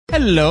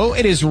Hello,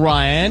 it is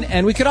Ryan,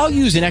 and we could all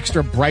use an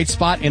extra bright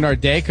spot in our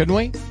day, couldn't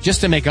we?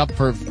 Just to make up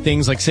for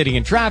things like sitting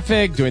in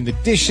traffic, doing the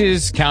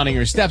dishes, counting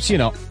your steps, you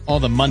know, all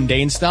the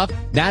mundane stuff.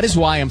 That is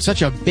why I'm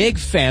such a big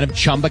fan of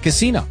Chumba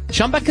Casino.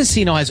 Chumba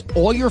Casino has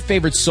all your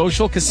favorite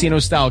social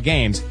casino-style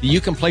games that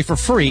you can play for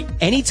free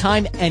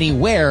anytime,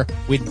 anywhere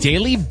with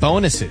daily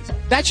bonuses.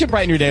 That should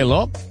brighten your day a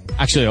little.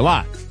 Actually, a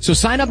lot. So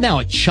sign up now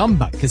at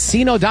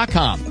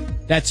ChumbaCasino.com.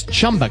 That's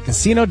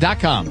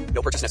ChumbaCasino.com.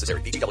 No purchase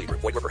necessary. VGW Group.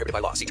 Void where prohibited by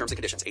law. See terms and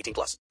conditions.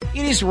 18+.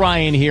 It is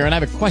Ryan here, and I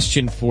have a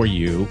question for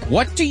you.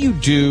 What do you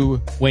do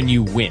when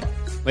you win?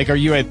 Like, are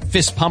you a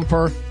fist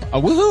pumper, a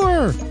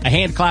woohooer, a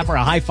hand clapper,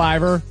 a high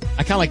fiver?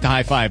 I kind of like the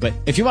high five, but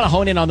if you want to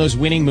hone in on those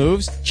winning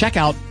moves, check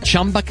out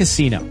Chumba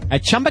Casino.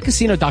 At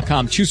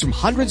ChumbaCasino.com, choose from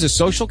hundreds of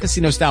social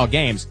casino-style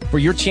games for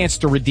your chance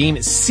to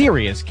redeem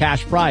serious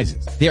cash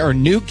prizes. There are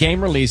new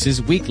game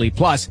releases weekly,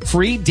 plus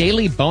free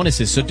daily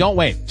bonuses, so don't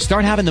wait.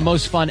 Start having the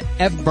most fun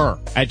ever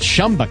at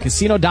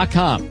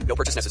ChumbaCasino.com. No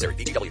purchase necessary.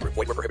 VGW Group.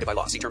 Void where prohibited by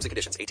law. See terms and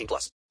conditions.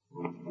 18+.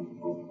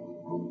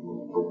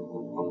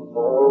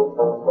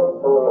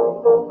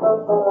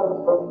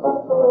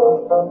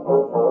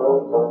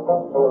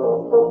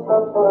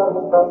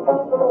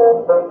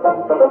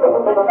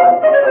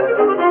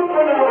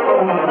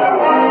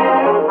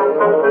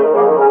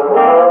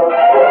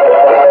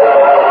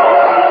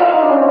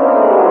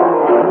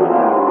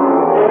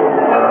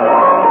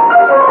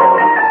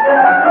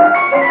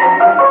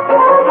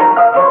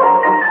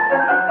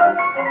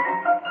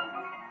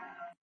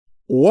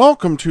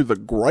 Welcome to the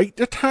Great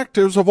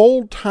Detectives of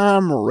Old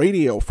Time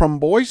Radio. From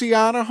Boise,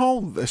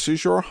 Idaho, this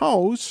is your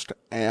host,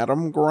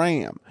 Adam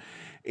Graham.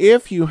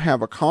 If you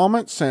have a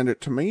comment, send it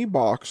to me,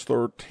 box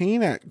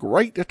 13 at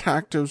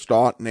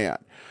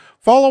greatdetectives.net.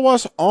 Follow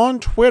us on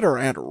Twitter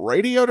at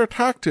Radio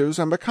Detectives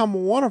and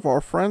become one of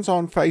our friends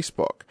on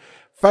Facebook,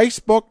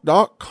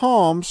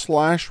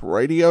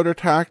 facebook.com/Radio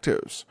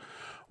Detectives.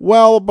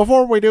 Well,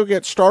 before we do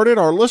get started,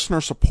 our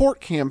listener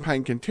support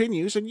campaign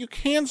continues, and you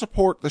can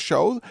support the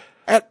show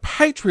at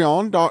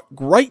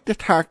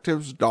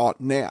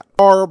patreon.greatdetectives.net.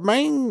 Our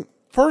main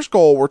first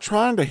goal we're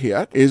trying to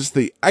hit is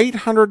the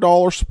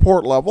 $800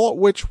 support level at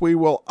which we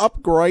will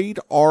upgrade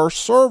our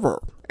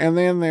server. And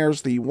then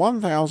there's the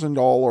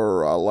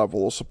 $1,000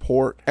 level of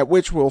support at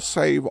which we'll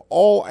save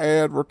all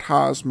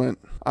advertisement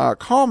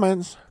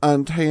comments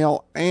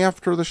until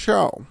after the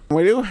show.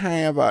 We do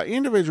have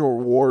individual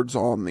rewards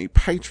on the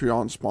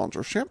Patreon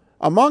sponsorship.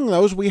 Among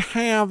those, we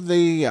have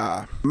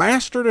the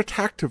Master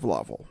Detective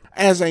level.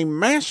 As a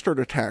Master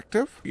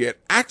Detective, you get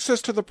access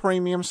to the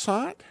premium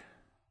site,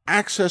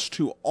 access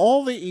to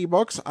all the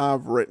ebooks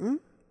I've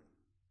written,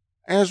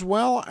 as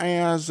well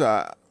as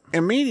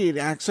immediate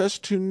access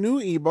to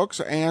new ebooks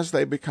as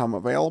they become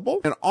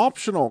available, an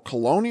optional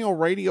Colonial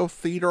Radio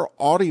Theater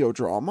audio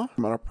drama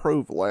from an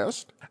approved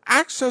list,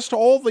 access to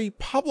all the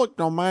public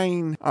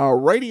domain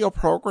radio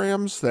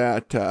programs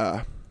that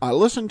I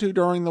listen to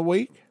during the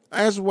week,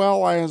 as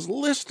well as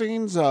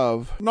listings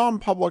of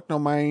non-public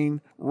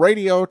domain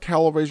radio,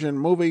 television,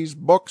 movies,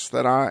 books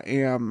that I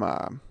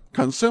am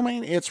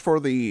consuming. It's for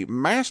the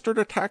Master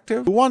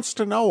Detective who wants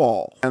to know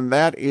all, and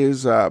that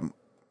is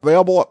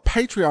available at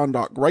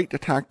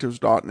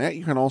patreon.greatdetectives.net.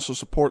 You can also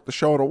support the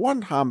show on a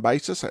one-time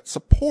basis at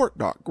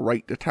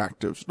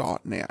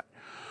support.greatdetectives.net.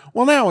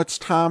 Well, now it's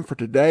time for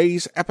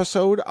today's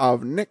episode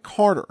of Nick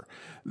Carter.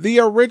 The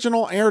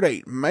original air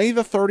date, May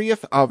the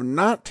 30th of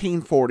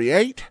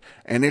 1948,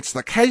 and it's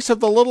the case of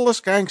the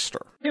Littlest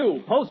Gangster.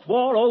 New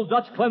post-war Old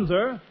Dutch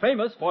cleanser,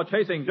 famous for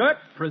chasing dirt,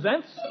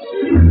 presents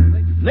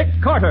Nick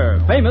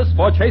Carter, famous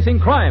for chasing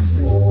crime.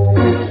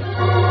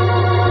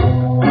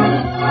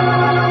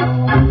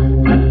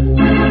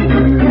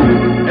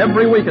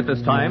 Every week at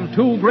this time,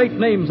 two great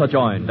names are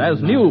joined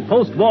as new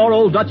post-war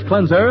Old Dutch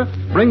cleanser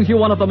brings you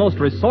one of the most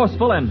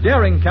resourceful and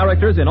daring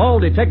characters in all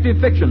detective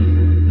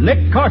fiction,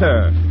 Nick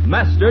Carter,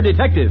 Master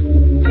Detective.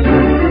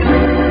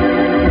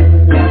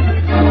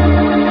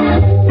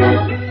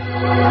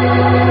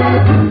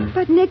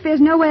 But, Nick,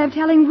 there's no way of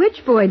telling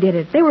which boy did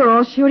it. They were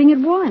all shooting at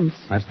once.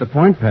 That's the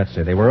point,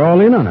 Patsy. They were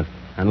all in on it.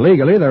 And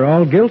legally, they're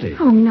all guilty.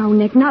 Oh, no,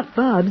 Nick, not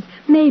Bubs.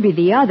 Maybe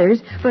the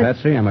others, but...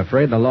 Patsy, I'm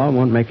afraid the law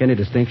won't make any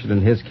distinction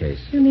in his case.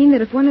 You mean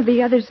that if one of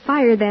the others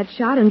fired that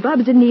shot and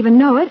Bubs didn't even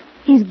know it,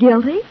 he's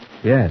guilty?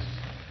 Yes.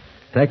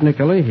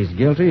 Technically, he's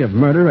guilty of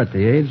murder at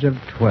the age of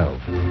 12.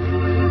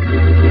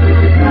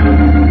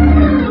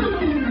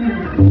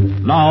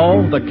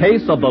 Now, the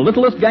case of the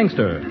Littlest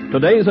Gangster.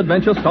 Today's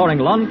adventure starring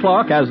Lon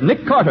Clark as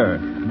Nick Carter.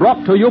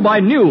 Brought to you by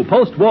new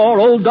post-war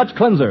Old Dutch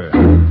cleanser.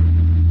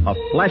 A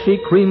flashy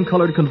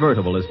cream-colored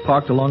convertible is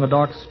parked along a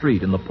dark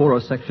street in the poorer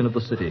section of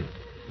the city,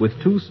 with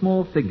two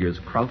small figures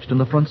crouched in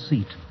the front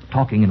seat,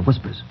 talking in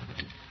whispers.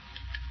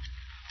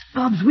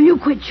 Bubs, will you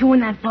quit chewing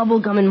that bubble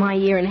gum in my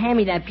ear and hand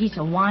me that piece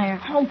of wire?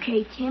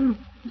 Okay, Tim,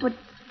 but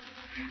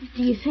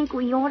do you think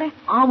we ought to?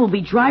 I will be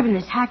driving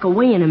this hack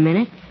away in a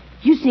minute.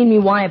 You seen me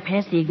wire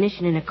past the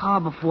ignition in a car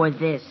before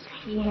this.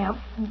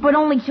 Yeah, but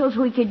only so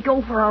we could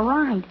go for a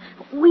ride.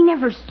 We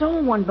never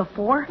stole one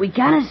before. We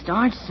gotta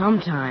start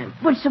sometime.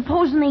 But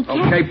supposing they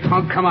can't... Okay,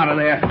 punk, come out of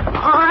there.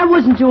 I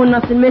wasn't doing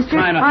nothing, mister.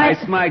 Trying to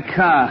ice my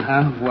car,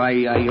 huh?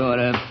 Why, I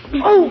oughta...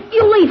 Oh,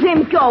 you leave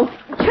him go.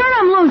 Turn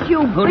him loose,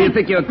 you... Who do you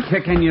think you're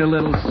kicking, you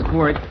little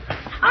squirt?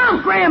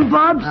 I'll grab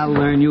Bubs. I'll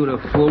learn you to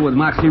fool with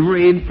Moxie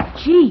Reed.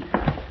 Gee,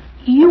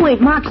 you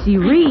ain't Moxie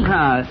Reed.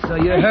 Ah, so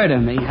you heard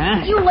of me,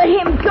 huh? You let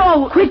him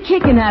go. Quit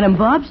kicking at him,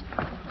 Bubs.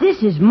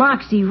 This is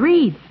Moxie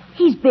Reed.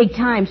 He's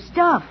big-time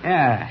stuff.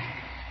 Yeah,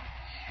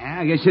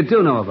 I guess you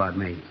do know about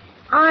me.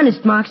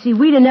 Honest, Moxie,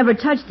 we'd have never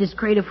touched this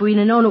crate if we'd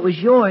have known it was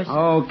yours.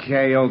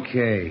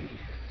 Okay.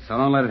 So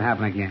don't let it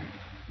happen again.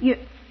 You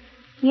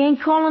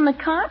ain't calling the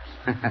cops?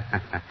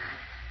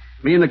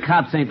 Me and the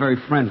cops ain't very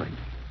friendly.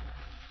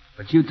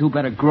 But you two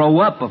better grow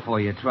up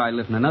before you try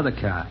lifting another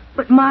car.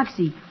 But,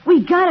 Moxie,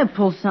 we gotta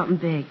pull something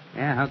big.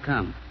 Yeah, how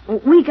come?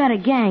 We got a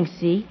gang,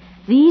 see?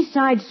 The East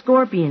Side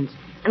Scorpions.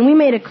 And we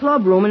made a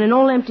club room in an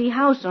old empty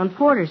house on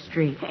Porter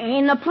Street.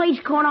 And the place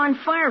caught on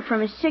fire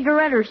from a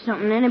cigarette or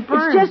something, and it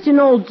burned. It's just an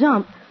old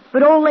dump.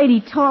 But old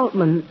lady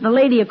Taltman, the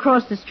lady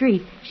across the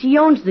street, she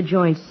owns the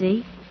joint,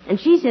 see? And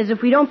she says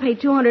if we don't pay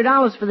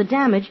 $200 for the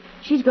damage,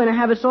 she's going to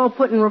have us all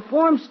put in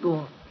reform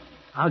school.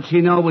 How'd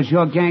she know it was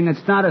your gang that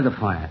started the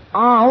fire?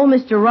 Oh, old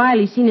Mr.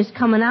 Riley seen us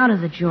coming out of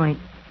the joint.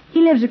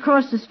 He lives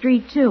across the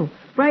street, too,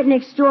 right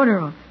next door to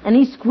her, and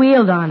he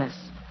squealed on us.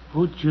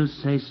 Who'd you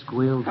say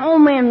squealed?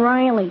 Old man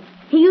Riley.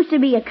 He used to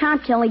be a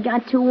cop till he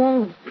got too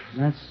old.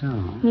 That's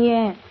so?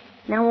 Yeah.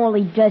 Now all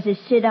he does is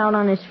sit out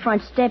on his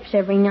front steps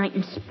every night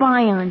and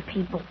spy on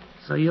people.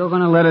 So you're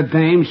going to let a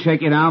dame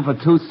shake you down for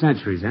 2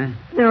 centuries, eh?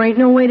 There ain't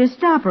no way to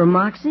stop her,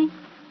 Moxie.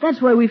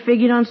 That's why we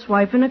figured on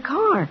swiping a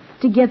car,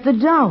 to get the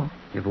dough.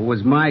 If it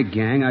was my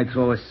gang, I'd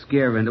throw a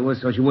scare into her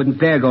so she wouldn't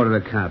dare go to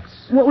the cops.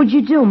 What would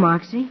you do,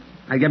 Moxie?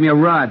 I'd get me a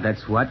rod,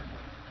 that's what.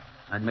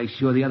 I'd make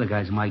sure the other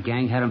guys in my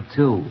gang had them,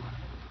 too.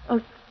 A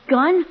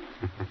gun?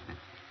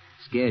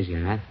 Scares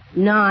you, huh?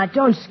 Nah,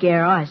 don't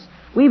scare us.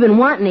 We've been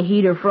wanting a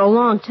heater for a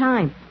long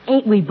time.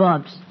 Ain't we,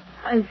 Bubs?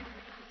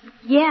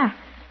 Yeah.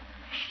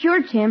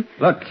 Sure, Tim.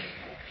 Look,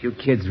 if you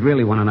kids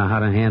really want to know how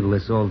to handle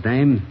this old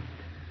dame,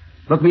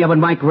 look me up in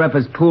Mike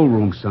Reppa's pool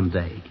room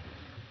someday.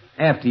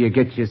 After you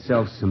get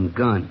yourself some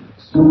guns.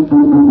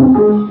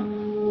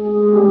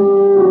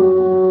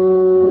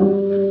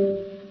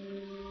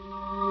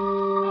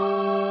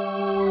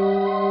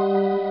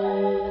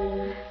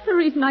 The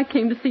reason I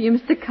came to see you,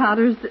 Mr.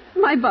 Carter, is that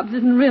my Bubs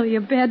isn't really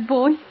a bad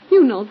boy.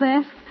 You know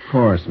that. Of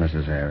course,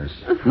 Mrs. Harris.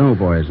 No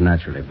boy is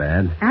naturally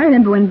bad. I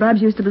remember when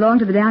Bubs used to belong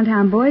to the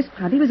Downtown Boys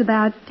Club. He was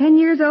about 10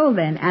 years old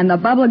then, and the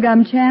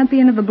bubblegum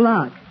champion of the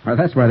block. Well,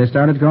 that's why they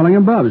started calling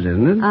him Bubs,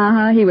 isn't it?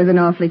 Uh-huh. He was an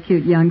awfully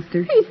cute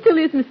youngster. He still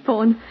is, Miss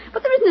Fawn.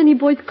 But there isn't any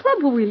boys'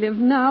 club where we live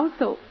now,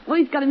 so, well,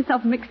 he's got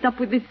himself mixed up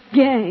with this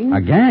gang.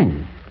 A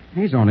gang?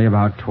 He's only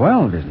about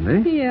 12,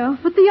 isn't he? Yeah,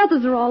 but the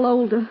others are all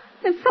older.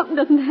 If something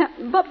doesn't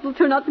happen, Bubs will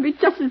turn out to be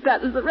just as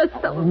bad as the rest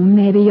of Oh, them.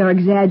 maybe you're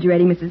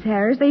exaggerating, Mrs.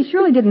 Harris. They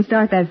surely didn't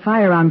start that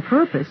fire on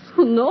purpose.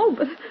 Oh, no,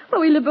 but where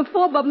we lived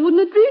before, Bubs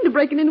wouldn't have dreamed of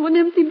breaking into an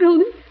empty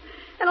building.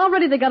 And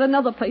already they got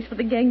another place for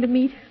the gang to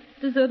meet.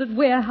 Deserted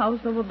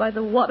warehouse over by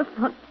the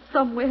waterfront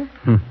somewhere.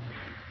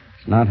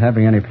 It's not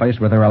having any place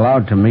where they're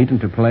allowed to meet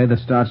and to play that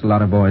starts a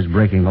lot of boys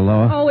breaking the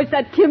law. Oh, it's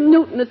that Tim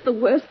Newton that's the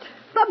worst.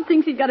 Bub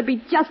thinks he's got to be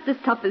just as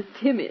tough as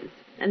Tim is.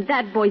 And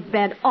that boy's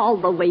bad all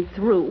the way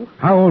through.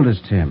 How old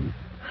is Tim?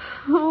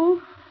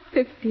 Oh,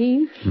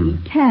 15. He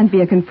can't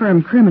be a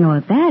confirmed criminal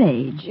at that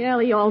age. Well,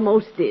 he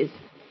almost is.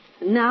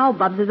 And now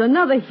Bubs is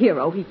another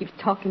hero he keeps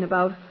talking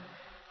about.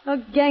 A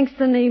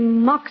gangster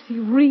named Moxie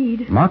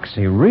Reed.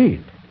 Moxie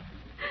Reed?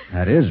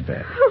 That is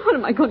bad. What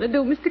am I going to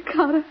do, Mr.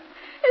 Carter?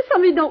 If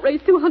somebody don't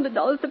raise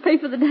 $200 to pay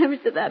for the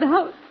damage to that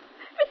house,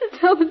 Mrs.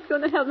 Talbot's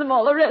going to have them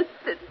all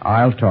arrested.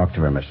 I'll talk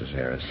to her, Mrs.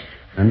 Harris.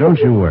 And don't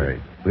you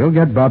worry. We'll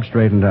get Bob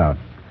straightened out.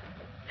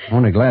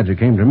 Only glad you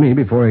came to me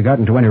before he got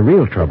into any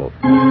real trouble.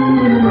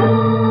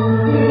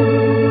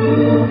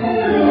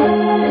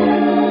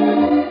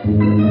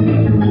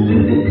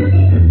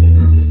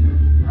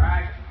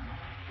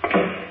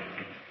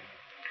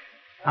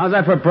 How's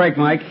that for a break,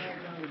 Mike?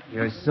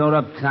 You're sewed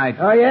up tight.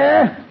 Oh,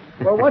 yeah?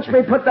 Well, watch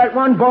me put that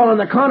one ball in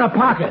the corner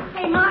pocket.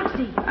 Hey,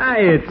 Moxie.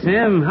 Hiya,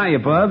 Tim. Hiya,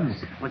 Bubs.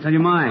 What's on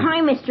your mind? Hi,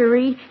 Mr.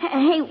 Reed.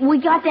 Hey,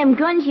 we got them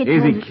guns you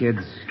told Easy, us.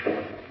 kids.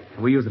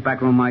 Can we use the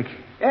back room, Mike?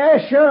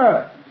 Yeah,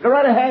 sure. Go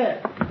right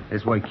ahead.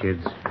 This way,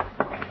 kids.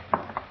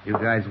 You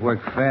guys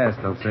work fast,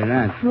 I'll say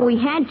that. Well, we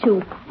had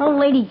to. Old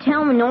Lady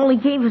Tellman only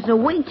gave us a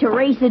week to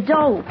raise the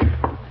dough.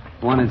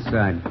 One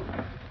inside.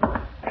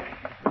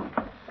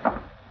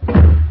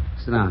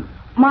 Sit down.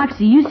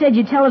 Moxie, you said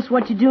you'd tell us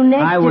what to do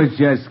next. I was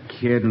just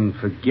kidding.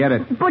 Forget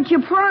it. But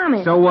you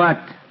promised. So what?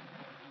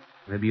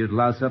 Maybe you'd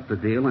louse up the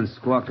deal and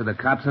squawk to the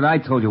cops that I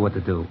told you what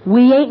to do.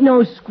 We ain't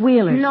no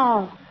squealers.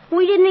 No.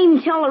 We didn't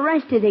even tell the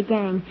rest of the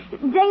gang.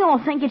 They all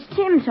think it's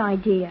Tim's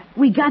idea.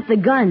 We got the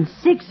guns,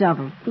 6 of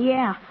them.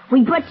 Yeah,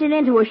 we busted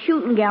into a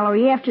shooting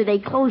gallery after they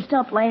closed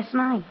up last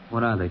night.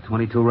 What are they,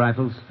 22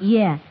 rifles?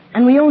 Yeah,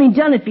 and we only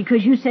done it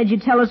because you said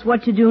you'd tell us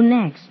what to do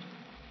next.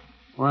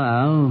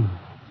 Well,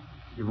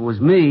 if it was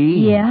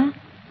me... Yeah?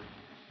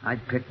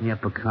 I'd pick me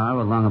up a car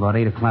along about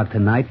 8 o'clock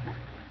tonight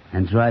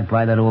and drive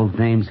by that old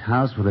dame's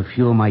house with a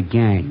few of my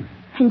gang.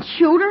 And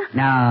shoot her?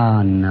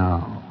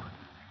 No.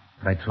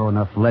 But I'd throw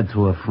enough lead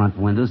through her front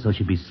window so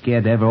she'd be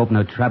scared to ever open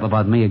her trap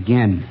about me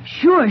again.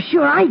 Sure,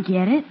 I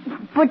get it.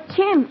 But,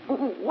 Tim,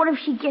 what if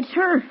she gets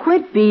hurt?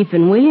 Quit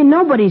beefing, will you?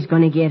 Nobody's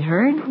going to get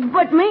hurt.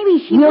 But maybe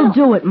she We'll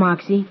do it,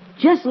 Moxie.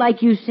 Just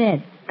like you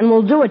said. And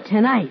we'll do it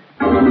tonight.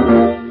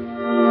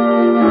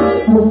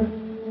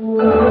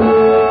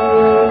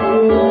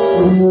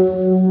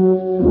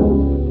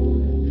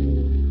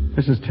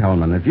 Mrs.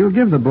 Tellman, if you'll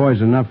give the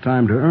boys enough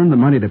time to earn the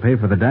money to pay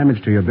for the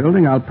damage to your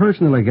building, I'll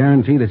personally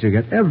guarantee that you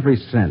get every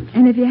cent.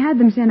 And if you had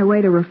them sent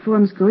away to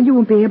reform school, you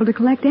won't be able to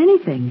collect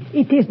anything.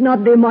 It is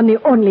not the money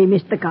only,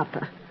 Mr.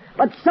 Carter.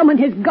 But someone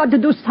has got to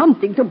do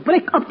something to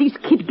break up these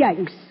kid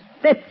gangs.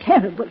 They're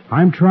terrible.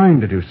 I'm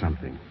trying to do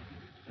something.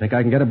 Think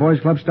I can get a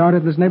boys' club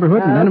started in this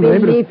neighborhood and then we'll be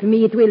able to... Believe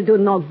me, it will do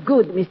no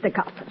good, Mr.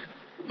 Carter.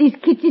 These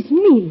kids is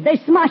mean. They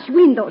smash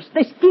windows.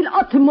 They steal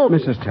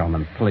automobiles. Mrs.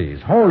 Tellman,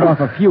 please, hold off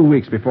a few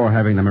weeks before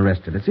having them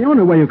arrested. It's the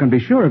only way you can be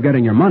sure of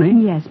getting your money.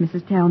 Yes,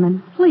 Mrs.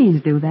 Tellman. Please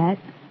do that.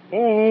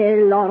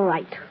 Well, all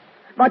right.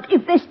 But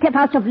if they step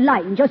out of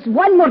line just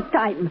one more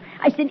time,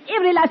 I send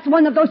every last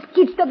one of those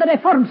kids to the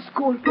reform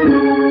school.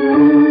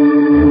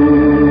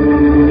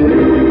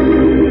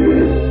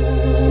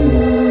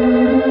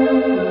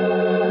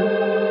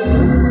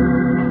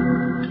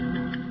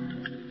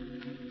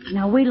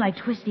 Now wait till I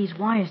twist these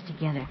wires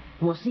together,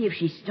 and we'll see if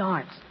she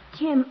starts.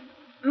 Tim,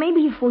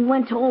 maybe if we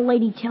went to old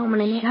lady Tillman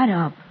and... Shut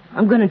up.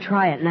 I'm going to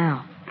try it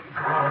now.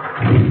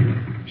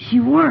 She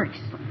works.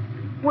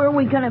 Where are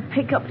we going to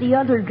pick up the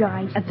other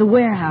guys? At the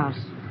warehouse.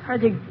 Are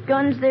there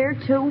guns there,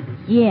 too?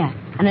 Yeah,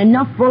 and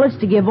enough bullets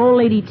to give old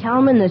lady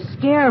Tellman the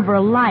scare of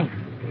her life.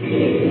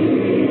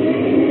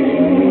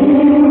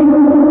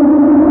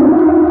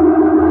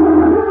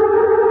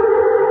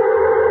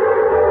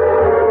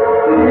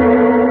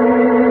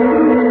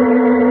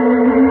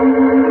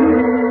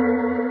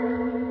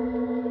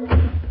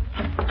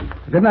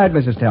 Good night,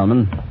 Mrs.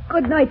 Tellman.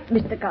 Good night,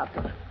 Mr.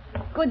 Carter.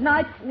 Good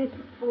night, Miss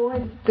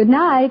Boyd. Good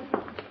night.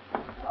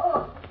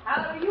 Oh,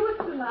 how are you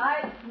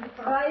tonight, Miss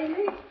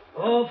Riley?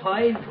 Oh,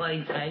 fine,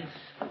 thanks.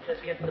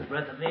 Just getting the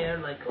breath of air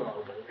like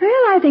always.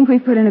 Well, I think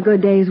we've put in a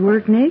good day's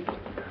work, Nick.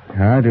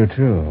 I do,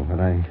 too, but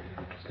I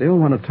still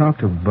want to talk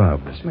to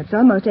Bubs. It's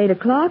almost 8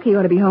 o'clock. He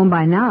ought to be home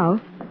by now.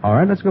 All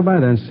right, let's go by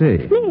there and see.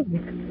 Nick,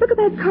 look at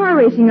that car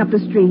racing up the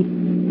street.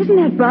 Isn't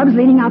that Bubs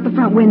leaning out the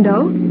front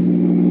window?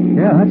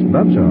 Yeah, that's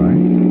Bubs, all right.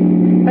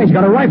 Hey, he's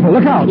got a rifle.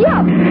 Look out.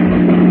 Yeah.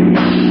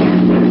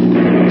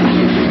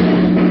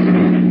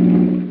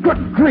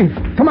 Good grief.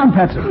 Come on,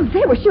 Patsy. Oh,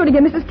 they were shooting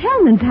at Mrs.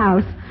 Tellman's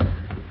house.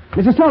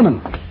 Mrs.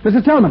 Tellman.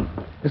 Mrs. Tellman.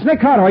 It's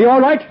Nick Carter. Are you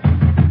all right?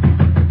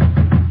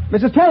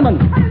 Mrs. Tellman.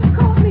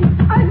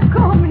 I'm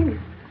coming.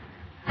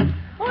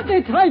 Oh,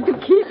 they tried to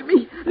kill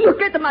me.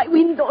 Look at my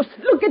windows.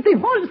 Look at the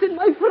holes in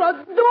my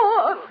front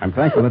door. I'm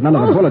thankful that none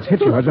of the bullets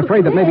hit you. I was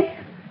afraid that maybe...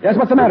 Yes,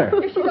 what's the matter?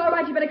 If she's all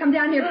right, you better come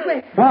down here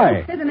quick.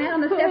 Why? There's a man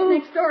on the steps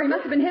next door. He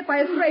must have been hit by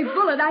a stray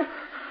bullet. I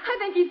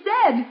think he's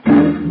dead.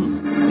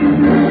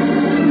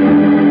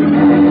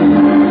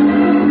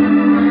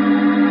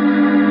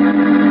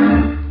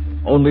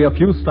 Only a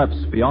few steps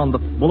beyond the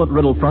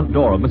bullet-riddled front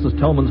door of Mrs.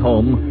 Tellman's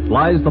home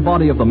lies the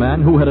body of the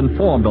man who had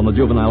informed on the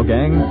juvenile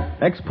gang,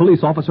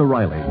 ex-police officer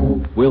Riley.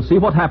 We'll see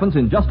what happens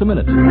in just a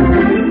minute.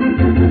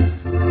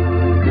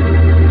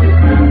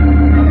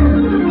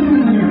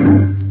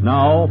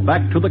 Now,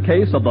 back to the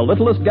case of the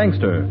Littlest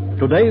Gangster.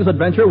 Today's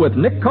adventure with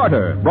Nick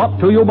Carter, brought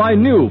to you by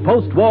new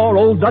post-war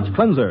Old Dutch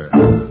Cleanser.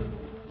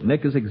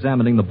 Nick is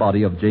examining the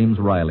body of James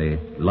Riley,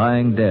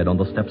 lying dead on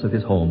the steps of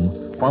his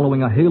home,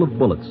 following a hail of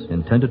bullets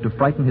intended to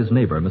frighten his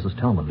neighbor, Mrs.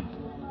 Tellman.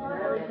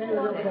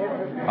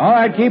 All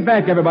right, keep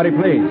back, everybody,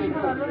 please.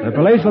 The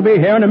police will be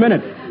here in a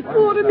minute.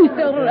 Poor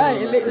Mr.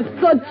 Riley is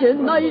such a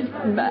nice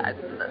man.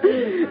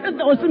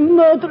 Those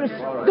murderers,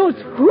 those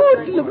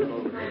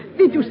hoodlums.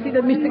 Did you see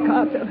them, Mr.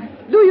 Carter?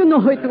 Do you know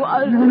who it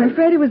was? No, I'm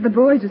afraid it was the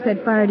boys who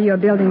set fire to your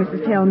building,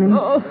 Mrs. Tellman.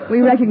 Oh.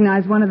 We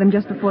recognized one of them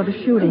just before the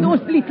shooting.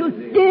 Those little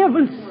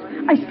devils.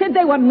 I said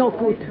they were no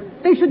good.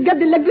 They should get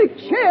the electric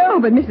chair. Oh,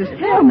 but Mrs.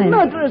 Tellman...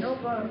 Murderers.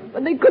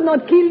 When they could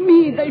not kill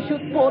me, they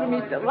should poor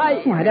Mr.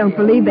 Riley. Oh, I don't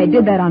believe they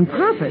did that on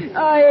purpose.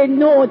 I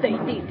know they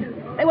did.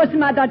 They was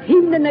mad at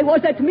him than they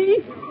was at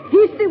me.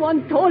 He's the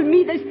one told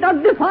me they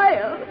started the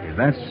fire. Is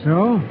that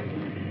so?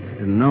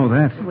 Didn't know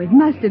that. Oh, it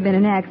must have been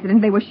an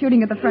accident. They were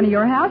shooting at the front of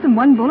your house, and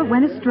one bullet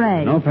went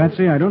astray. No,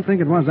 Patsy, I don't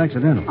think it was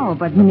accidental. Oh,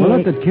 but The Nick...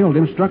 bullet that killed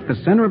him struck the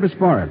center of his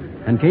forehead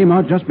and came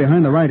out just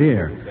behind the right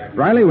ear.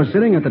 Riley was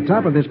sitting at the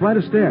top of this flight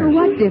of stairs.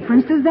 Well, what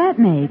difference does that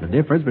make? The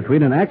difference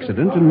between an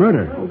accident and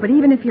murder. Oh, but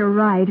even if you're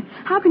right,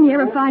 how can you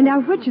ever find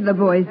out which of the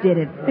boys did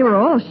it? They were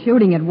all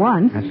shooting at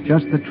once. That's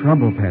just the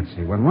trouble,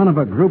 Patsy. When one of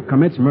a group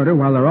commits murder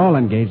while they're all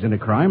engaged in a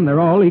crime,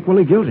 they're all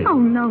equally guilty. Oh,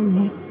 no,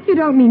 Nick. You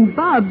don't mean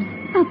Bubs.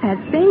 Not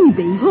that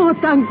baby. Oh,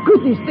 thank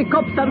goodness the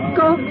cops are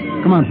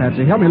gone. Come on,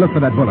 Patsy. Help me look for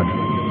that bullet.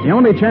 It's the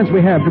only chance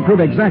we have to prove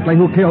exactly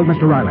who killed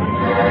Mr. Riley.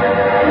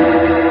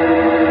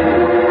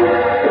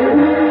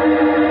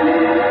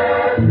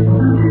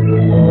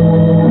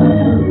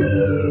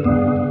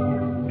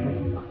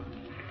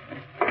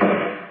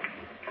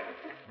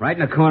 Right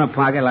in the corner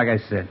pocket, like I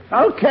said.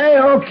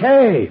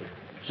 Okay.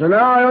 So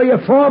now I owe you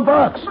 $4.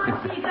 Moxie,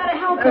 you gotta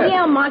help me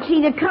out,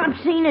 Moxie. The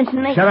cops seen us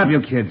and they... Shut up, you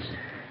kids.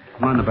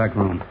 Come on in the back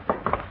room.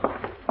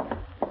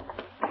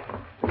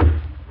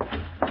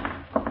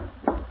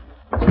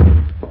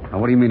 Now,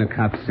 what do you mean a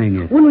cop seen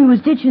you? When we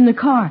was ditching the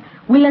car,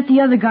 we let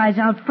the other guys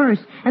out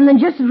first. And then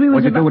just as we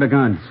was What'd you do with the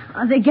guns?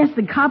 They guess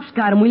the cops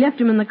got him. We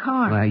left him in the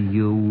car. Why,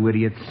 you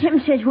idiots. Tim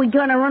says we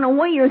gotta run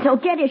away or they'll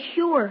get us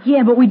sure.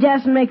 Yeah, but we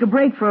dasn't make a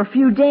break for a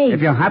few days. If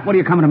you're hot, what are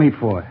you coming to me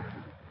for?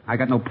 I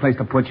got no place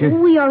to put you.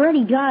 We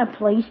already got a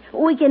place.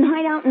 We can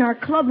hide out in our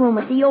club room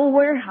at the old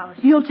warehouse.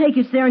 You'll take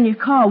us there in your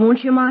car,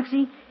 won't you,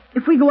 Moxie?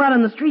 If we go out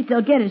on the street,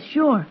 they'll get us,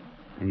 sure.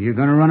 And you're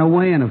going to run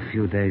away in a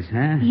few days,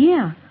 huh?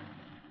 Yeah.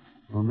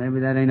 Well, maybe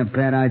that ain't a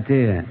bad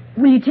idea.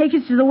 Will you take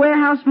us to the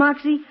warehouse,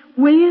 Moxie?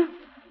 Will you?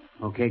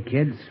 Okay,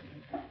 kids.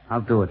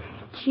 I'll do it.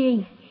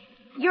 Gee,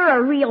 you're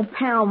a real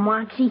pal,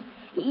 Moxie.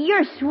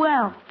 You're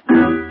swell.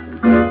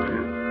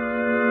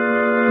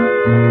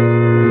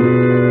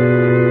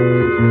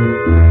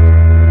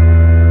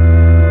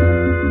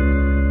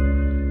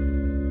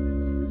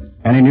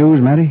 Any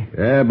news, Matty?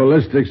 Yeah,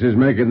 ballistics is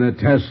making the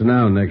test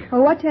now, Nick.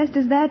 Well, what test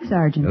is that,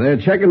 Sergeant? They're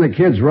checking the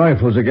kids'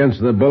 rifles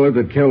against the bullet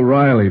that killed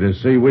Riley to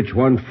see which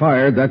one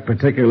fired that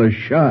particular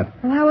shot.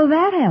 Well, how will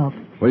that help?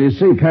 Well, you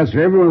see,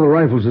 Patsy, every one of the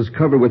rifles is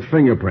covered with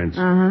fingerprints.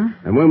 Uh-huh.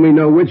 And when we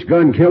know which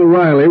gun killed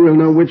Riley, we'll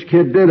know which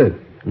kid did it.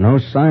 No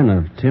sign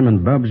of Tim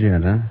and Bubs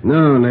yet, huh?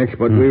 No, Nick,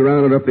 but we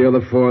rounded up the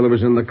other 4 that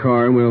was in the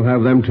car, and we'll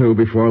have them, too,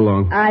 before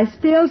long. I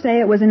still say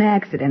it was an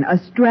accident, a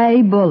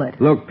stray bullet.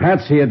 Look,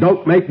 Patsy, it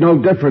don't make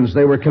no difference.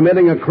 They were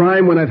committing a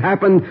crime when it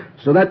happened,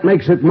 so that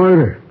makes it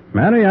murder.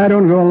 Matty, I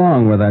don't go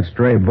along with that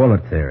stray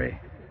bullet theory.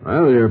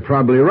 Well, you're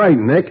probably right,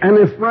 Nick. And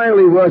if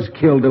Riley was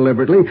killed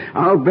deliberately,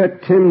 I'll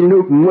bet Tim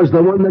Newton was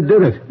the one that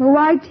did it. Well,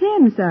 why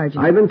Tim,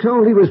 Sergeant? I've been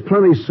told he was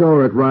plenty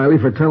sore at Riley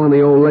for telling the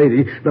old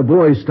lady the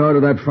boys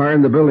started that fire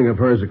in the building of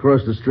hers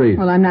across the street.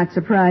 Well, I'm not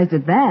surprised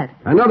at that.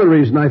 Another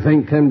reason I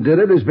think Tim did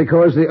it is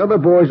because the other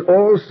boys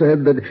all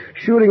said that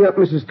shooting up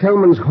Mrs.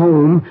 Tellman's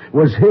home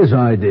was his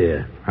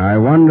idea. I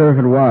wonder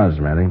if it was,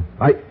 Matty.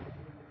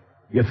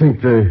 You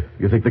think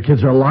the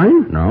kids are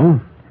lying?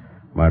 No.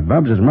 But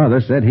Bubs' mother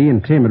said he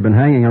and Tim had been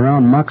hanging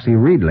around Moxie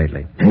Reed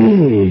lately.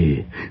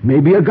 Hey,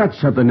 maybe you got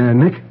something there,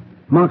 Nick.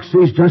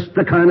 Moxie's just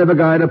the kind of a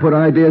guy to put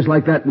ideas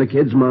like that in the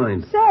kid's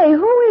mind. Say,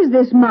 who is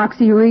this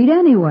Moxie Reed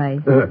anyway?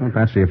 Well,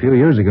 Patsy, a few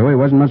years ago, he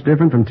wasn't much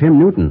different from Tim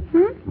Newton.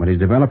 But he's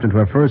developed into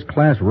a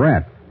first-class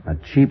rat, a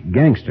cheap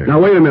gangster. Now,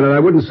 wait a minute. I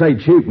wouldn't say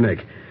cheap,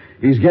 Nick.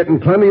 He's getting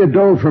plenty of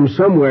dough from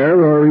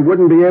somewhere, or he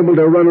wouldn't be able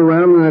to run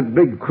around in that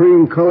big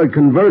cream-colored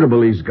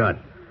convertible he's got.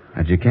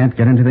 But you can't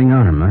get anything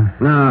on him,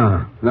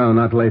 huh? No,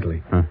 not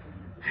lately. Huh.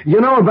 You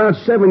know, about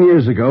 7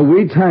 years ago,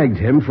 we tagged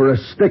him for a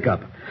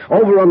stick-up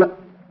over on the...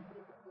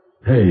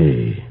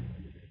 Hey,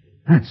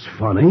 that's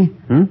funny.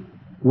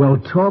 Well,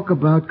 talk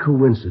about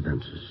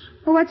coincidences.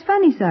 Well, what's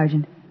funny,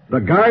 Sergeant? The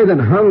guy that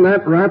hung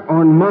that rap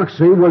on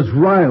Moxie was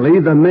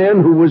Riley, the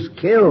man who was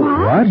killed.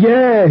 What?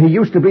 Yeah, he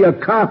used to be a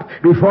cop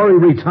before he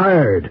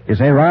retired. You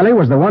say Riley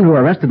was the one who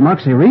arrested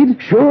Moxie Reed?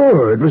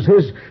 Sure, it was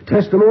his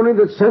testimony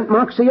that sent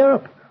Moxie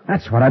up.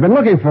 That's what I've been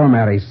looking for,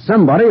 Matty.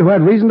 Somebody who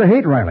had reason to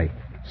hate Riley.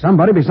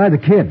 Somebody beside the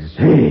kids.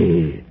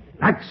 Hey,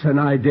 that's an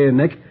idea,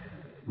 Nick.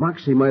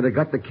 Moxie might have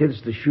got the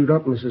kids to shoot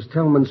up Mrs.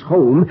 Tellman's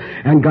home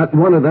and got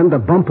one of them to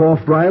bump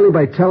off Riley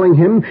by telling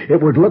him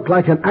it would look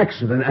like an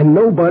accident and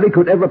nobody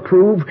could ever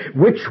prove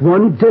which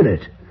one did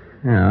it.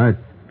 Yeah, it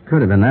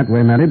could have been that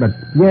way, Matty, but...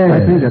 Yeah,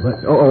 I think that...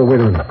 wait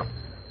a minute.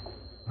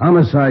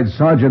 Homicide,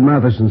 Sergeant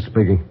Matheson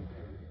speaking.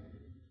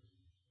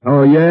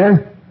 Oh, yeah?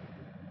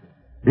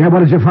 Yeah, what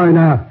did you find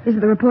out? Is it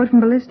the report from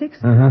ballistics?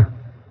 Uh-huh.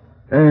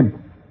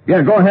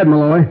 Yeah, go ahead,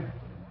 Malloy.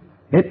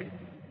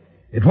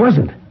 It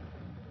wasn't.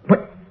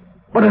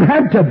 But it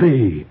had to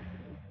be.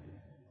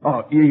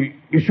 Oh, you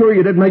sure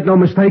you didn't make no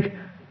mistake?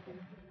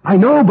 I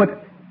know,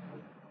 but...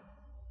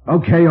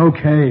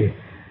 Okay.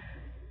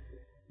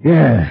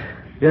 Yeah,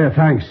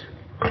 thanks.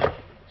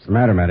 What's the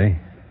matter, Matty?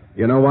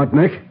 You know what,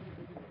 Nick?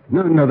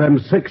 None of them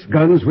 6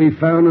 guns we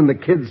found in the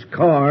kid's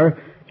car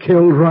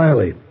killed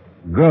Riley.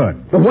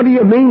 Good. But what do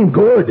you mean,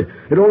 good?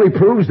 It only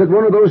proves that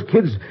one of those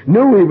kids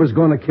knew he was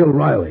going to kill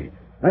Riley.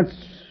 That's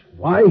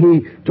Why?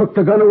 He took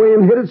the gun away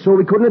and hid it so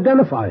we couldn't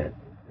identify it.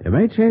 You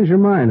may change your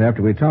mind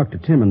after we talk to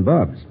Tim and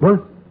Bubs.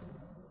 What?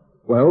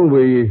 Well,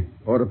 we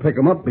ought to pick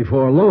 'em up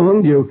before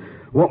long. Do you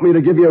want me to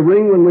give you a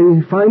ring when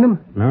we find 'em?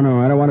 No,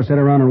 I don't want to sit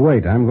around and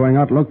wait. I'm going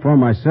out to look for 'em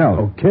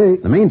myself. Okay.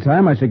 In the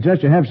meantime, I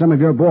suggest you have some of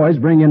your boys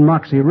bring in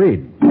Moxie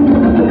Reed.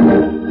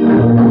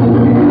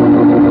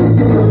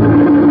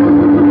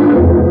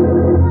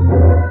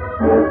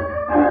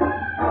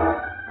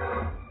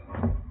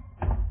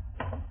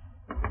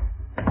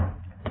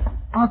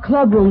 Our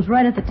club room's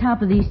right at the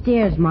top of these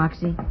stairs,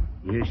 Moxie.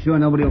 You sure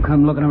nobody will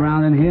come looking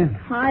around in here?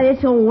 Why,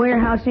 this old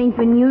warehouse ain't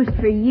been used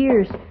for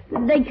years.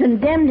 They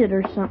condemned it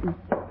or something.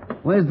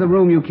 Where's the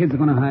room you kids are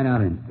going to hide out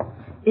in?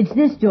 It's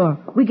this door.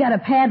 We got a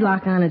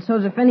padlock on it, so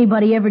as if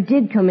anybody ever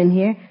did come in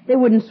here, they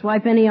wouldn't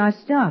swipe any of our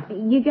stuff.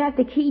 You got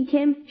the key,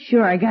 Tim?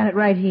 Sure, I got it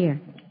right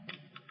here.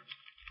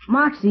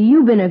 Moxie,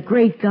 you've been a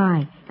great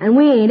guy, and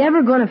we ain't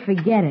ever going to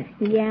forget it.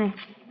 Yeah.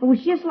 It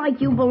was just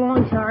like you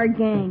belonged to our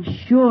gang.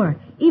 Sure.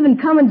 Even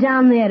coming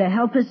down there to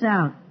help us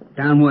out.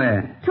 Down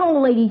where? To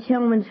old Lady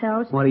Tillman's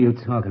house. What are you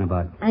talking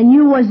about? And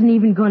you wasn't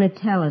even going to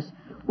tell us.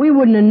 We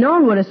wouldn't have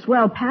known what a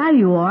swell pal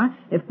you are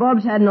if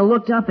Bubs hadn't have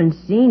looked up and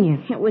seen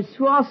you. It was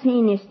swell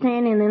seeing you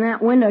standing in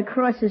that window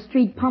across the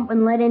street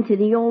pumping lead into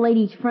the old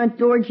lady's front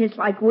door just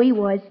like we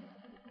was.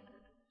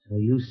 So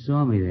you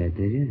saw me there,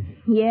 did you?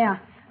 Yeah.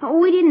 Oh,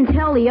 we didn't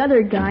tell the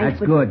other guys.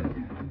 That's good.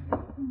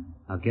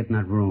 I'll get in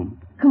that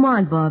room. Come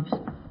on, Bubs.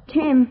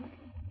 Tim,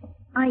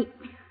 I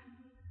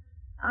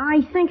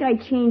think I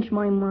changed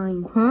my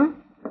mind. Huh?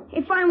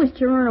 If I was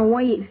to run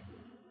away,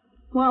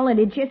 well,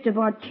 it'd just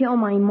about kill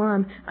my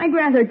mom. I'd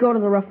rather go to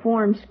the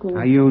reform school.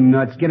 Are you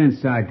nuts? Get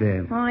inside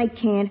there. I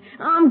can't.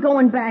 I'm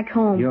going back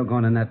home. You're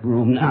going in that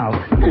room now.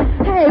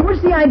 Hey,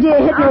 what's the idea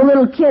of hitting a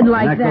little kid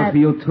like that? That goes for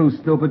you too,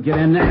 stupid. Get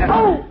in there.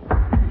 Oh!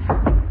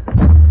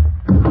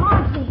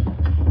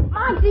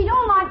 Moxie,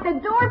 don't lock the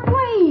door,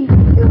 please.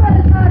 You let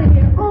us out of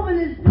here. Open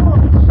this door.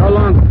 So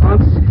long,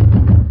 punks.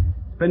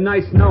 It's been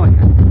nice knowing you.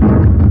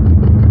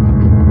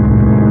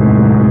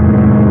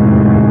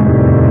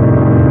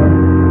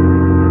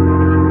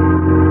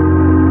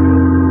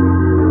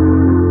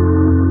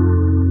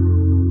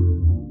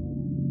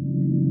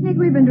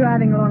 We've been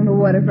driving along the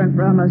waterfront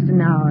for almost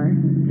an hour.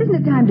 Isn't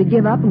it time to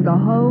give up and go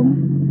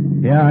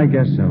home? Yeah, I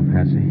guess so,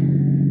 Patsy.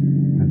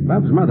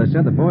 Bub's mother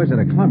said the boys had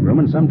a club room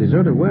in some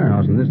deserted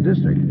warehouse in this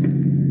district.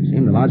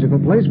 Seemed a logical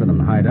place for them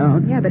to hide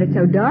out. Yeah, but it's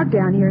so dark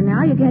down here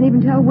now, you can't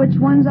even tell which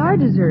ones are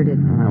deserted.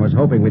 I was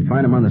hoping we'd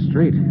find them on the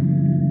street.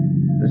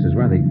 This is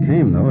where they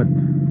came, though. It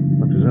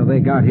looks as though they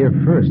got here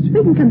first.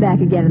 We can come back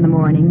again in the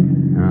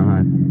morning. All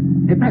right.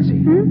 Hey, Patsy.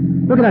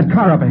 Look at that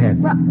car up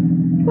ahead.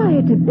 Why,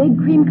 it's a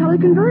big cream-colored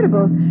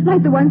convertible,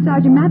 like the one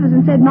Sergeant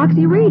Matheson said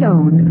Moxie Reed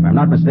owned. If I'm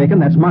not mistaken,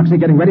 that's Moxie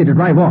getting ready to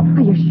drive off.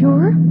 Are you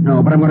sure?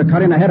 No, but I'm going to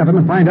cut in ahead of him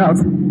and find out.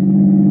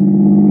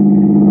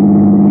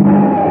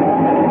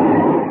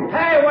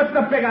 Hey, what's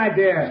the big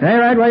idea? Stay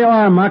right where you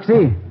are,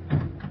 Moxie.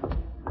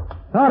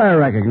 Thought I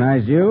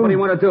recognized you. What do you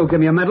want to do, give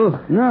me a medal?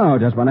 No,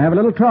 just want to have a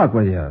little talk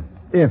with you,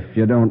 if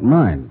you don't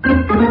mind.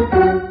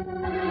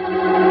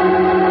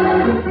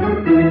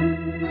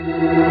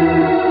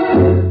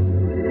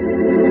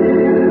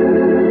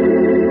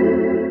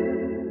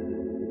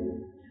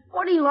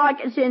 What do you like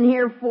us in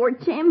here for,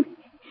 Tim?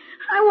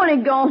 I want to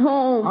go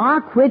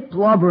home. Quit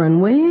blubbering,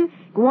 will you?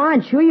 Go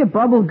on, chew your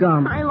bubble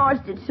gum. I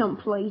lost it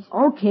someplace.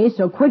 Okay,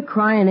 so quit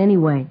crying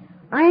anyway.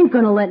 I ain't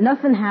gonna let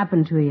nothing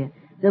happen to you.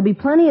 There'll be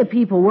plenty of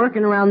people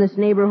working around this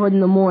neighborhood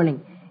in the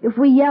morning. If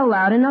we yell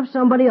loud enough,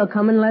 somebody will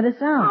come and let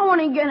us out. I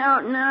want to get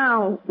out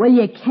now. Well,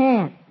 you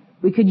can't.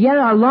 We could yell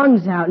our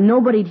lungs out and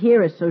nobody'd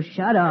hear us, so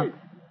shut up.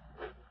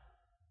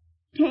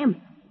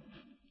 Tim,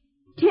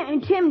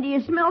 do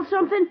you smell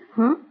something?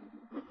 Huh?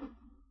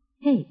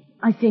 Hey,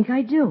 I think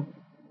I do.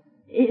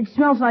 It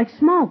smells like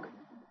smoke.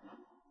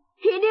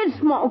 It is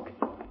smoke.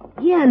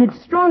 Yeah, and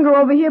it's stronger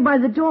over here by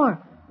the door.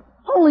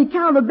 Holy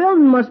cow, the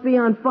building must be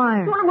on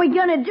fire. What are we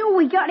gonna do?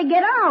 We gotta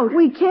get out.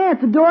 We can't.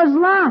 The door's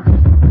locked.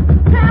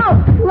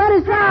 Help! Let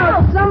us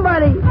out!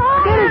 Somebody! Get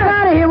us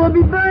out of here. We'll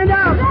be burned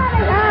out.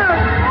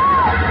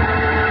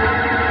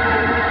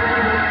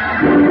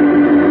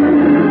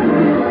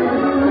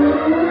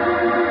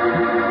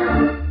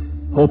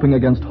 Hoping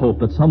against hope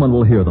that someone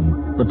will hear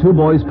them, the two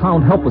boys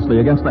pound helplessly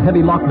against the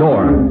heavy locked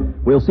door.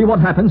 We'll see what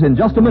happens in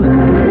just a minute.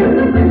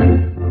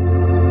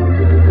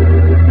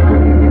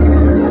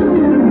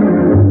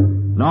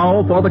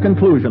 Now for the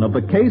conclusion of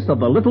the case of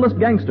the Littlest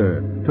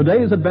Gangster.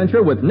 Today's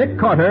adventure with Nick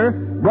Carter,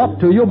 brought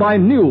to you by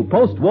new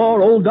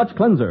post-war Old Dutch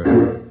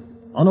Cleanser.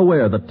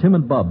 Unaware that Tim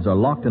and Bubs are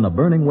locked in a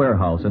burning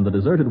warehouse in the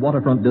deserted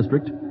waterfront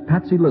district,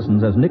 Patsy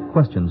listens as Nick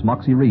questions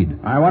Moxie Reed.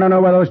 I want to know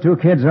where those two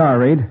kids are,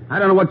 Reed. I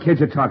don't know what kids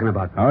you're talking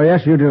about. Oh,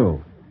 yes, you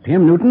do.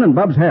 Tim Newton and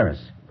Bubs Harris.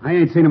 I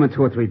ain't seen them in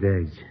 2 or 3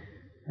 days.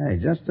 Hey,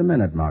 just a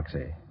minute,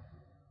 Moxie.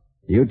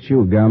 You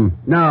chew gum?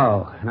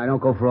 No, and I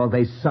don't go for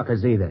all-day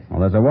suckers either.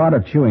 Well, there's a wad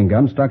of chewing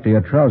gum stuck to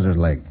your trousers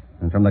leg.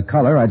 And from the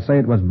color, I'd say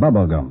it was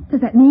bubble gum.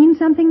 Does that mean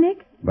something,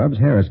 Nick? Bubs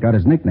Harris got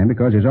his nickname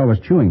because he's always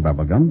chewing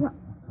bubble gum.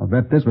 I'll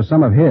bet this was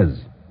some of his.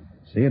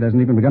 See, it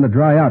hasn't even begun to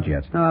dry out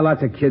yet. Oh,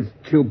 lots of kids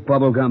chew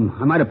bubble gum.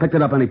 I might have picked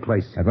it up any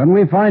place. And when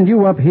we find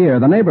you up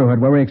here, the neighborhood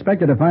where we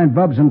expected to find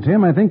Bubs and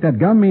Tim, I think that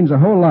gum means a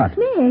whole lot.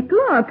 Nick,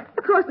 look.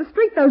 Across the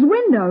street, those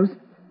windows.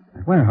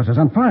 That warehouse is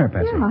on fire,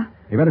 Patsy. Yeah.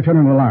 You better turn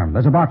an alarm.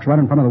 There's a box right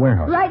in front of the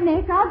warehouse. Right,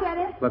 Nick. I'll get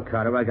it. Look,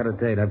 Carter, I got a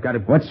date. I've got to...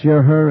 What's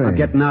your hurry? I'm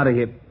getting out of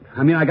here.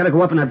 I mean, I got to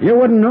go up and... You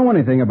wouldn't know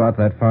anything about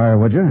that fire,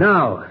 would you?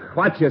 No.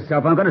 Watch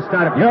yourself. I'm going to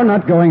start... You're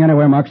not going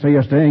anywhere, Moxie.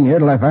 You're staying here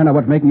till I find out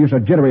what's making you so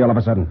jittery all of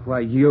a sudden. Why,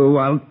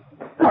 I'll...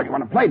 Oh, you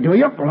want to play, do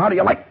you? Well, how do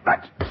you like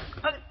that?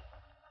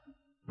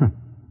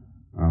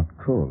 Oh,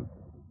 cool.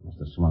 Must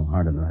have swung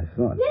harder than I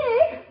thought.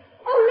 Nick!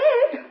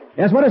 Oh, Nick!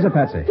 Yes, what is it,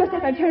 Patsy? Just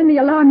as I turned the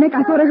alarm, Nick,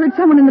 I thought I heard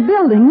someone in the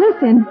building.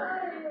 Listen.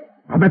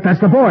 I bet that's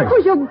the boys.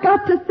 Oh, you've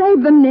got to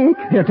save them, Nick.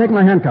 Here, take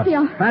my handcuffs.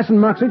 Yeah. Fasten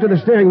Moxie to the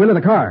steering wheel of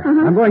the car.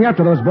 Uh-huh. I'm going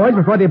after those boys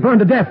before they burn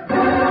to death.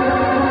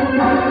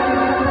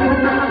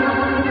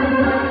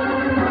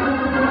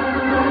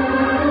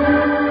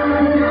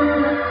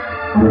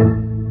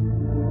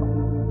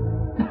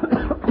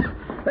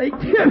 Hey,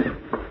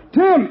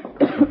 Tim!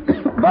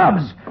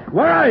 Bubs!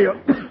 Where are you?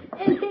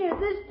 In here,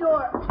 this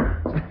door.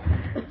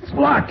 It's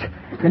locked.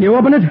 Can you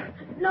open it?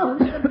 No,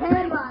 it's a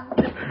padlock.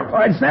 All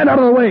right, stand out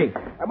of the way.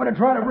 I'm going to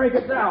try to break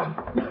it down.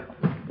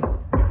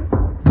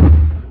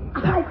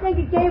 I think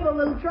it gave a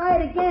little. Try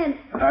it again.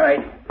 All right.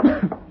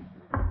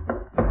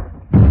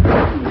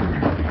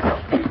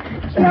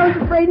 See, I was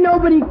afraid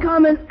nobody'd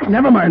coming.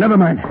 Never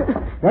mind.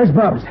 Where's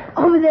Bubs?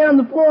 Over there on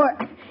the floor.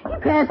 He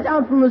passed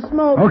out from the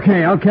smoke.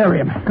 Okay, I'll carry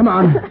him. Come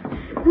on.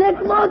 Nick,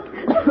 look.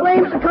 The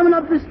flames are coming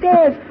up the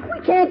stairs.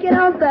 We can't get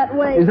out that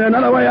way. Is there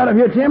another way out of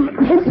here, Tim?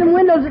 There's some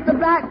windows at the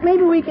back.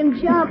 Maybe we can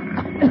jump.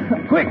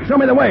 Quick, show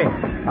me the way.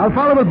 I'll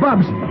follow with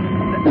Bubs.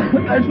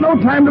 There's no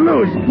time to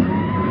lose.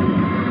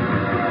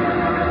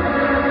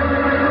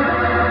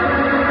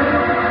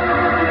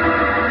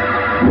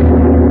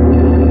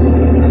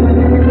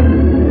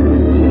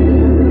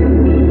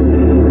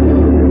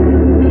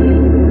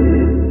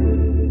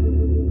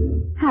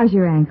 How's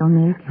your ankle,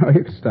 Nick? Oh,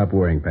 you can stop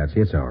worrying,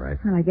 Patsy. It's all right.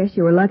 Well, I guess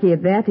you were lucky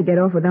at that to get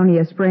off with only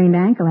a sprained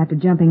ankle after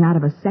jumping out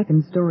of a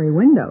second-story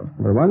window.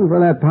 If it wasn't for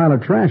that pile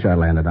of trash I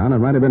landed on, it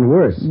might have been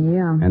worse.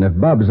 Yeah. And if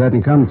Bubs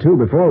hadn't come to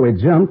before we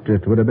jumped,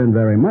 it would have been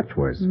very much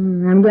worse.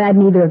 I'm glad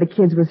neither of the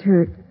kids was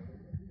hurt.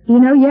 Do you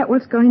know yet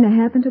what's going to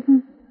happen to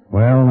them?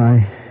 Well,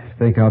 I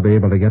think I'll be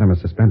able to get them a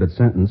suspended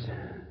sentence.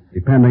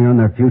 Depending on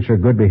their future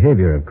good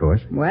behavior, of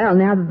course. Well,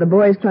 now that the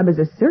boys' club is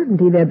a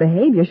certainty, their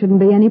behavior shouldn't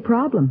be any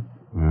problem.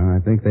 Well, I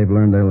think they've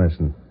learned their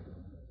lesson.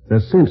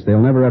 It's a cinch they'll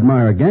never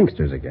admire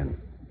gangsters again,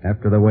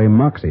 after the way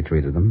Moxie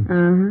treated them.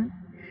 Uh-huh.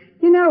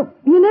 You know,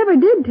 you never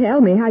did tell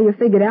me how you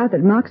figured out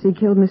that Moxie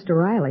killed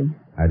Mr. Riley.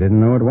 I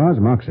didn't know it was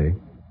Moxie.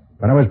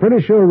 But I was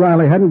pretty sure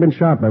Riley hadn't been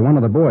shot by one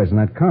of the boys in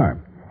that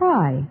car.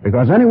 Why?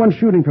 Because anyone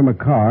shooting from a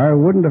car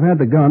wouldn't have had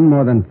the gun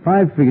more than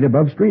 5 feet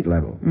above street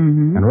level.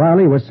 Mm-hmm. And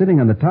Riley was sitting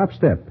on the top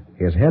step,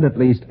 his head at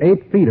least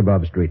 8 feet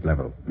above street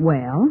level.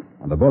 Well?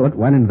 The bullet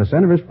went into the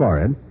center of his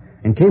forehead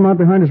and came out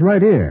behind his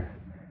right ear,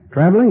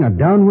 traveling a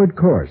downward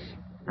course.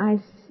 I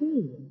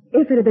see.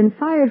 If it had been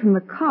fired from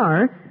the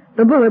car,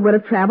 the bullet would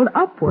have traveled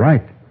upward.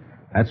 Right.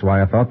 That's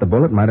why I thought the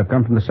bullet might have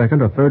come from the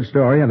second or third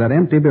story of that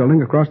empty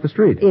building across the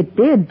street. It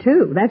did,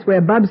 too. That's where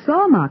Bub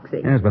saw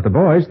Moxie. Yes, but the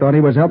boys thought he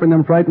was helping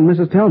them frighten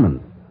Mrs.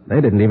 Tillman. They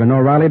didn't even know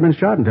Riley had been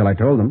shot until I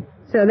told them.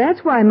 So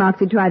that's why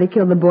Moxie tried to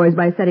kill the boys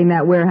by setting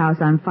that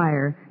warehouse on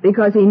fire.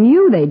 Because he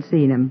knew they'd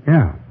seen him.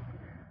 Yeah.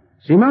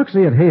 See,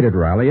 Moxie had hated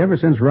Riley ever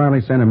since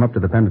Riley sent him up to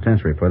the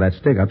penitentiary for that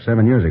stick-up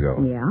 7 years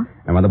ago. Yeah?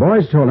 And when the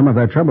boys told him of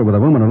their trouble with a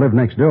woman who lived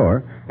next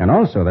door, and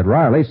also that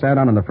Riley sat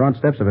on the front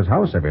steps of his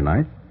house every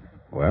night,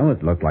 well,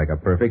 it looked like a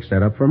perfect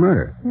setup for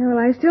murder. Well,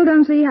 I still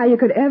don't see how you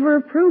could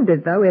ever have proved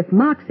it, though, if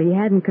Moxie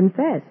hadn't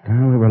confessed.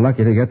 Well, we were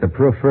lucky to get the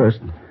proof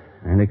first,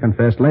 and he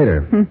confessed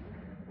later.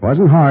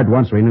 Wasn't hard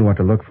once we knew what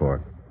to look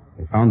for.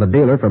 We found the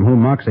dealer from whom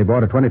Moxie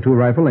bought a .22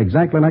 rifle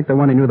exactly like the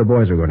one he knew the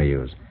boys were going to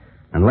use.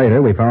 And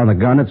later, we found the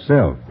gun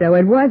itself. So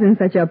it wasn't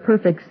such a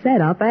perfect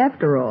setup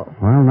after all.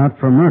 Well, not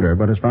for murder,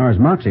 but as far as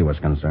Moxie was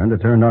concerned,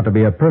 it turned out to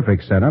be a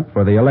perfect setup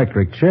for the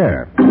electric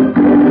chair.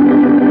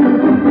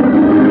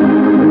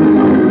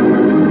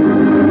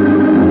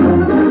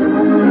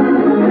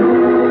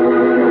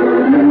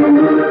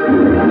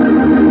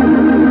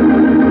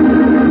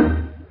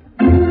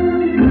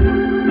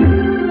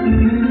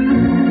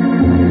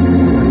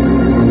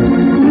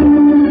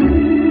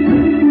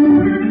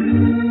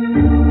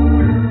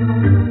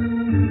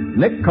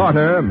 Nick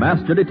Carter,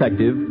 Master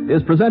Detective,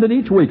 is presented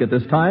each week at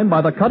this time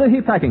by the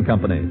Cudahy Packing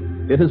Company.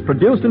 It is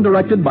produced and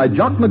directed by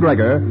Jock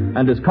McGregor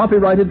and is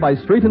copyrighted by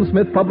Street and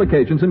Smith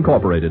Publications,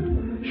 Incorporated.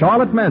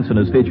 Charlotte Manson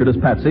is featured as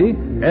Patsy.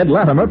 Ed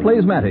Latimer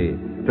plays Matty.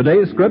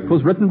 Today's script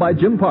was written by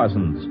Jim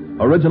Parsons.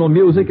 Original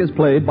music is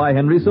played by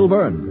Henry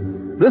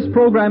Silverne. This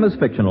program is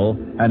fictional,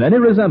 and any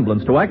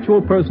resemblance to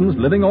actual persons,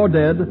 living or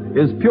dead,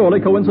 is purely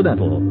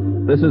coincidental.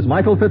 This is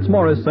Michael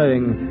Fitzmaurice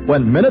saying,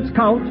 when minutes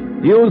count,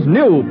 use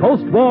new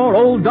post-war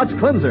Old Dutch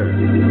Cleanser.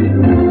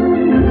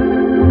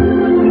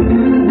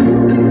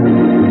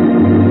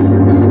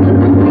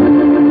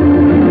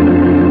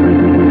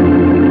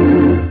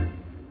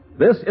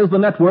 This is the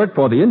network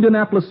for the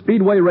Indianapolis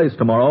Speedway race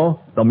tomorrow,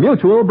 the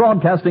Mutual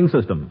Broadcasting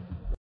System.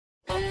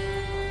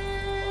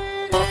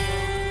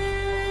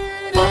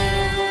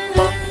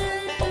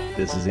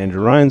 This is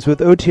Andrew Rhines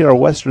with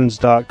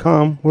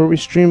OTRWesterns.com, where we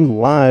stream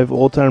live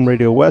old-time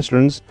radio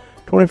westerns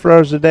 24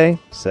 hours a day,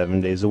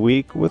 7 days a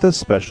week, with a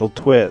special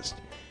twist.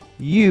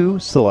 You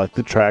select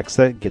the tracks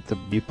that get to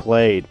be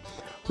played.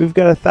 We've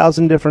got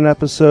 1,000 different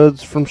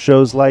episodes from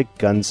shows like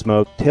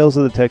Gunsmoke, Tales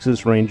of the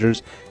Texas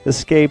Rangers,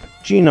 Escape,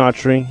 Gene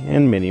Autry,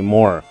 and many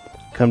more.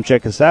 Come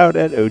check us out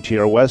at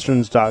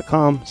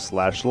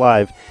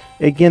OTRWesterns.com/live.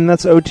 Again,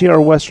 that's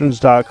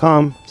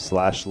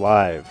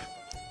OTRWesterns.com/live.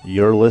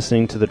 You're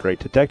listening to The Great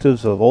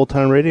Detectives of Old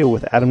Time Radio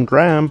with Adam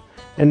Graham,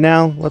 and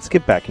now let's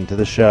get back into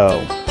the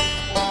show.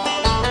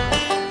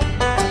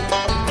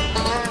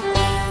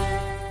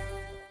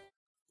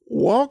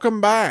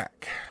 Welcome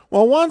back.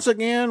 Well, once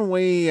again,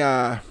 we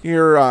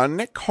hear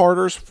Nick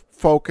Carter's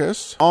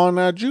focus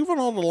on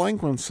juvenile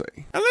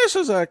delinquency. And this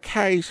is a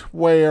case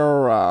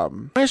where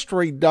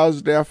mystery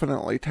does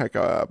definitely take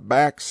a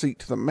backseat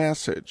to the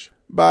message,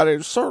 but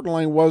it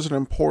certainly was an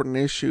important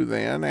issue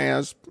then,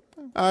 as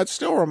it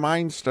still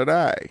remains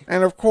today.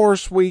 And of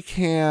course, we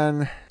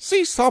can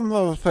see some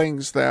of the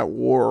things that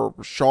were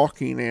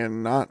shocking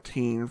in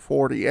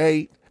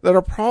 1948 that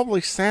are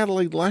probably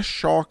sadly less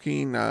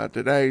shocking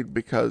today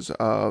because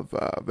of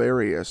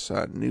various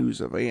news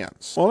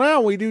events. Well,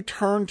 now we do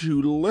turn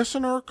to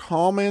listener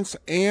comments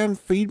and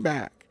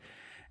feedback.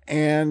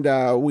 And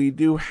we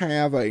do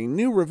have a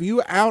new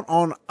review out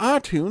on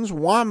iTunes.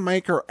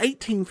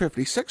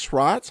 Winemaker1856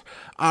 writes,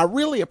 I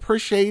really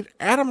appreciate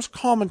Adam's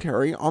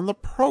commentary on the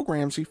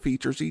programs he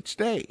features each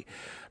day.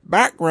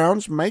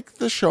 Backgrounds make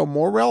the show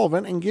more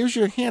relevant and gives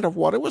you a hint of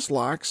what it was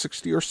like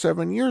 60 or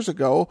 7 years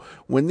ago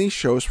when these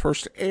shows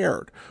first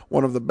aired.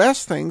 One of the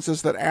best things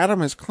is that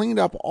Adam has cleaned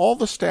up all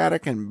the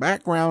static and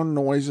background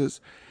noises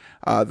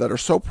that are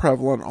so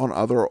prevalent on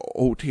other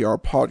OTR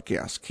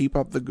podcasts. Keep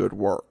up the good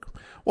work.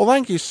 Well,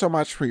 thank you so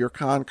much for your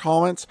kind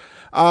comments.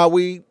 I'll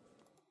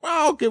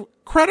give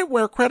credit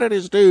where credit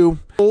is due.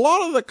 A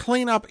lot of the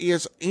cleanup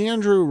is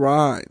Andrew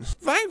Rhines.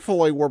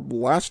 Thankfully, we're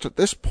blessed at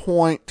this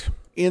point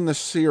in the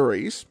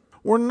series.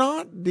 We're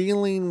not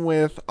dealing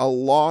with a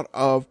lot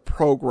of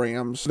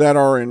programs that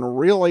are in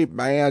really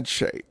bad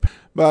shape.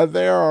 But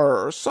there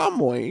are some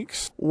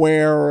weeks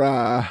where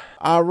I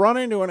run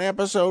into an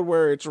episode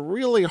where it's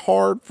really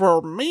hard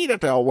for me to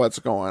tell what's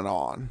going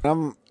on.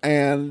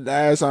 And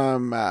as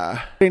I'm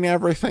getting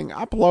everything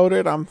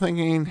uploaded, I'm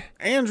thinking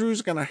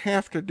Andrew's going to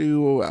have to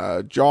do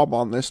a job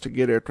on this to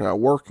get it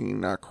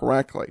working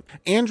correctly.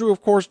 Andrew,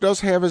 of course, does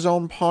have his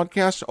own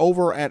podcast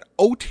over at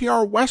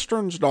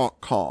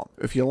OTRWesterns.com.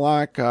 If you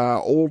like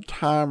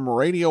old-time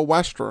radio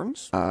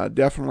westerns,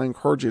 definitely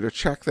encourage you to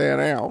check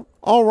that out.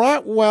 All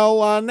right,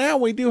 well, now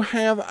we do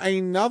have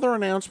another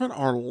announcement,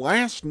 our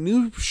last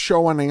new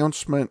show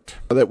announcement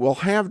that we'll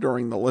have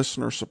during the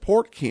listener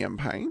support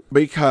campaign,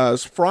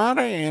 because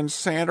Friday and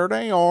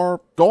Saturday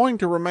are going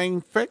to remain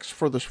fixed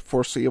for the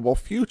foreseeable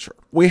future.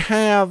 We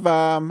have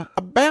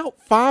about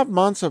 5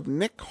 months of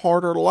Nick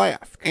Carter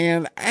left,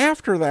 and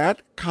after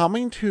that,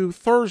 coming to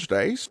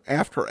Thursdays,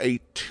 after a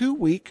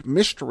 2-week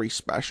mystery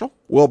special,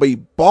 will be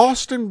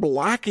Boston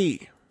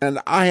Blackie. And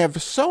I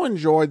have so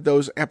enjoyed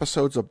those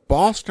episodes of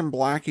Boston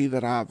Blackie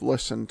that I've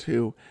listened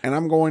to, and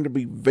I'm going to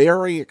be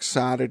very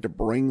excited to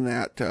bring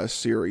that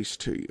series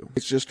to you.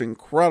 It's just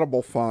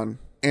incredible fun.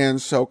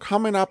 And so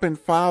coming up in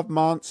 5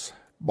 months,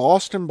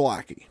 Boston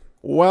Blackie.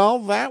 Well,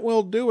 that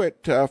will do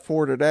it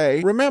for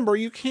today. Remember,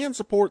 you can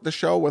support the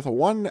show with a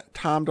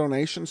one-time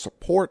donation,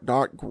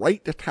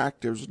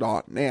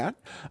 support.greatdetectives.net.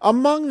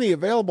 Among the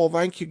available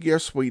thank you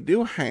gifts we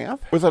do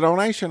have, with a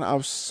donation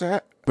of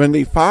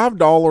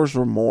 $75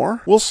 or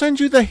more, we'll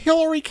send you the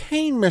Hillary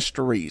Kane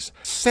Mysteries,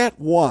 Set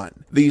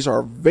 1. These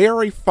are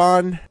very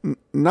fun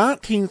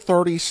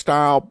 1930s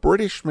style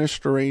British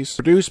mysteries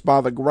produced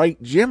by the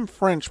great Jim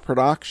French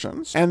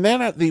Productions. And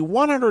then at the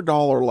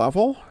 $100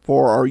 level,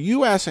 for our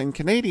U.S. and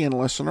Canadian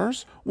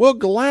listeners, we'll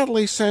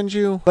gladly send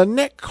you the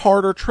Nick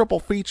Carter triple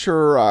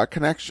feature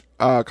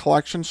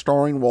collection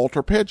starring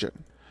Walter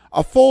Pidgeon.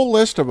 A full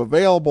list of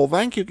available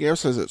thank you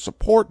gifts is at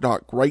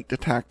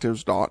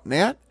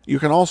support.greatdetectives.net. You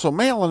can also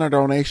mail in a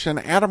donation,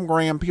 Adam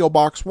Graham, P.O.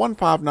 Box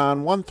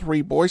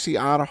 15913, Boise,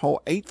 Idaho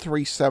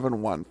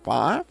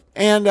 83715,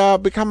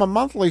 and become a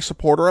monthly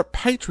supporter at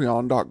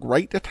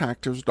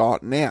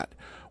patreon.greatdetectives.net.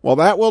 Well,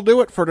 that will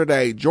do it for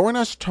today. Join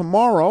us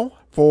tomorrow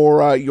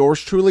for yours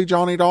truly,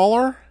 Johnny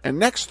Dollar, and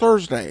next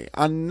Thursday,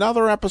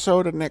 another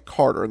episode of Nick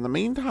Carter. In the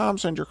meantime,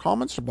 send your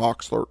comments to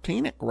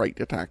box13 at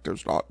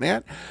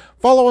greatdetectives.net.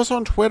 Follow us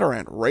on Twitter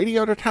at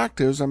Radio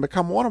Detectives and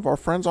become one of our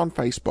friends on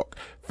Facebook.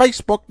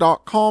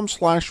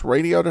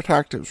 Facebook.com/Radio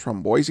Detectives.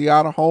 From Boise,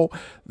 Idaho,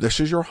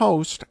 this is your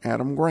host,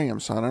 Adam Graham,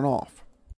 signing off.